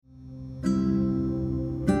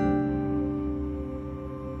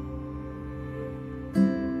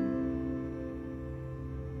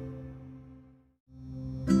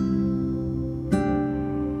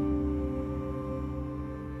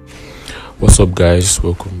What's up, guys?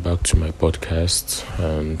 Welcome back to my podcast.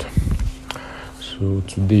 And so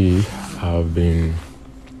today I've been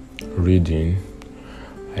reading.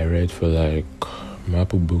 I read for my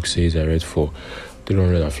Apple book says I read for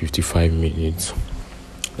 355 minutes.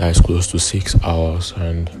 That is close to 6 hours,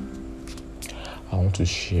 and I want to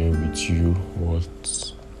share with you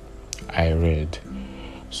what I read.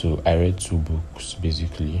 So I read 2 books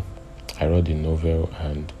basically. I read a novel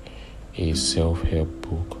and a self-help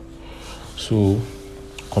book. So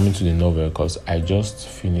coming to the novel, because I just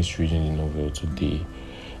finished reading the novel today.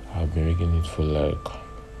 I've been reading it for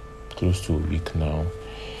close to a week now.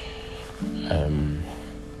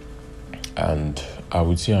 And I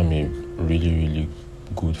would say I'm a really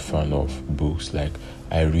good fan of books. I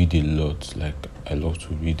read a lot. I love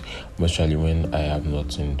to read, especially when I have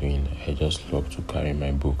nothing doing. I just love to carry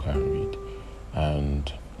my book and read.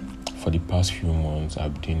 And for the past few months,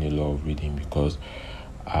 I've been doing a lot of reading because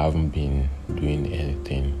I haven't been doing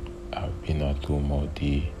anything. I've been at home all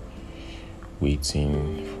day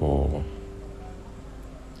waiting for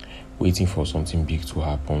something big to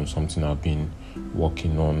happen, something I've been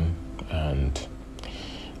working on, and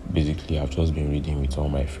basically I've just been reading with all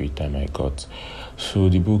my free time I got. So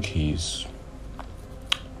the book is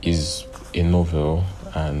a novel,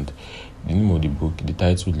 and the name of the book, the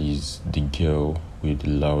title is The Girl with the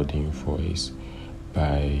Louding Voice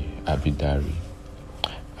by Abi Dare.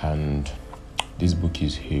 And this book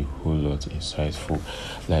is a whole lot insightful.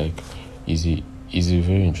 It's a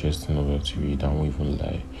very interesting novel to read. I won't even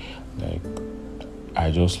lie. I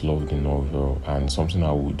just love the novel, and something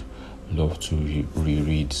I would love to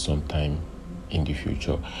reread sometime in the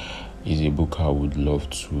future. Is a book I would love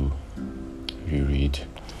to reread.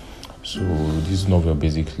 So this novel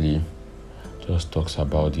basically just talks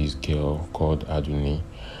about this girl called Aduni,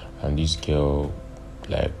 and this girl,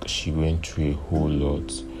 she went through a whole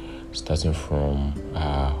lot, starting from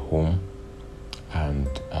her home, and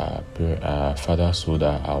her father sold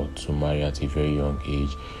her out to marry at a very young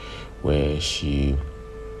age, where she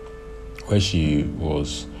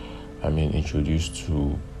was introduced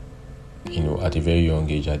to, at a very young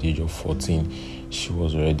age. At the age of 14, she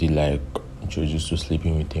was already introduced to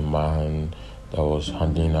sleeping with a man that was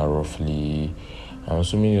handling her roughly, and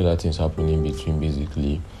so many other things happening in between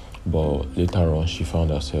basically. But later on, she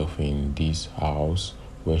found herself in this house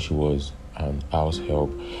where she was an house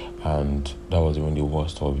help, and that was even the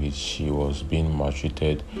worst of it. She was being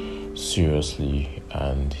maltreated seriously,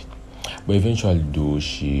 but eventually though,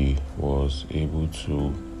 she was able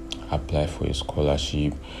to apply for a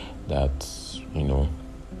scholarship and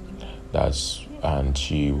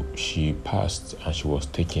she passed, and she was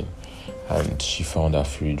taken, and she found her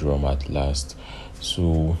freedom at last.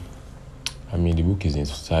 So the book is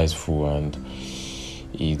insightful, and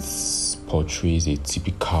it portrays a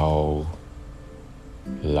typical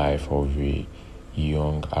life of a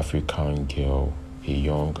young African girl,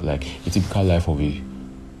 a typical life of a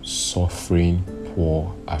suffering,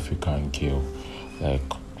 poor African girl. They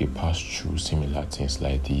pass through similar things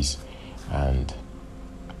like this, and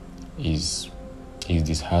it's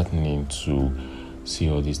disheartening to see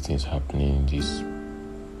all these things happening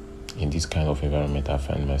in this kind of environment I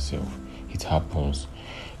find myself. It happens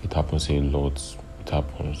a lot. It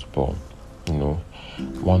happens, but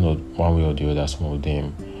one way or the other, some of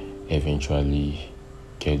them eventually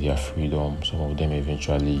get their freedom. Some of them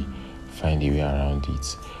eventually find a way around it,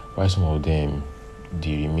 while some of them,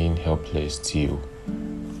 they remain helpless till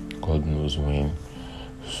God knows when.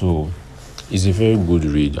 So it's a very good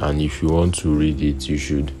read, and if you want to read it, you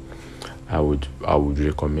should. I would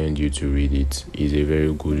recommend you to read it. It's a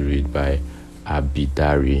very good read by Abi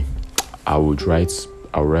Dare. I will write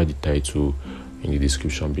the title in the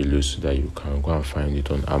description below so that you can go and find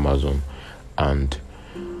it on Amazon and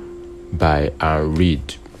buy and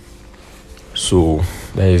read. So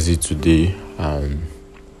that is it today.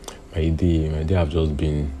 My day have just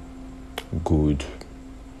been good.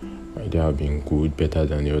 My day have been good, better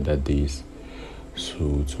than the other days.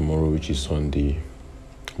 So tomorrow, which is Sunday,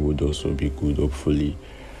 would also be good, hopefully.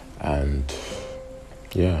 And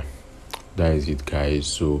yeah, that is it, guys.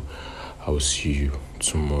 So I'll see you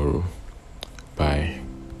tomorrow. Bye.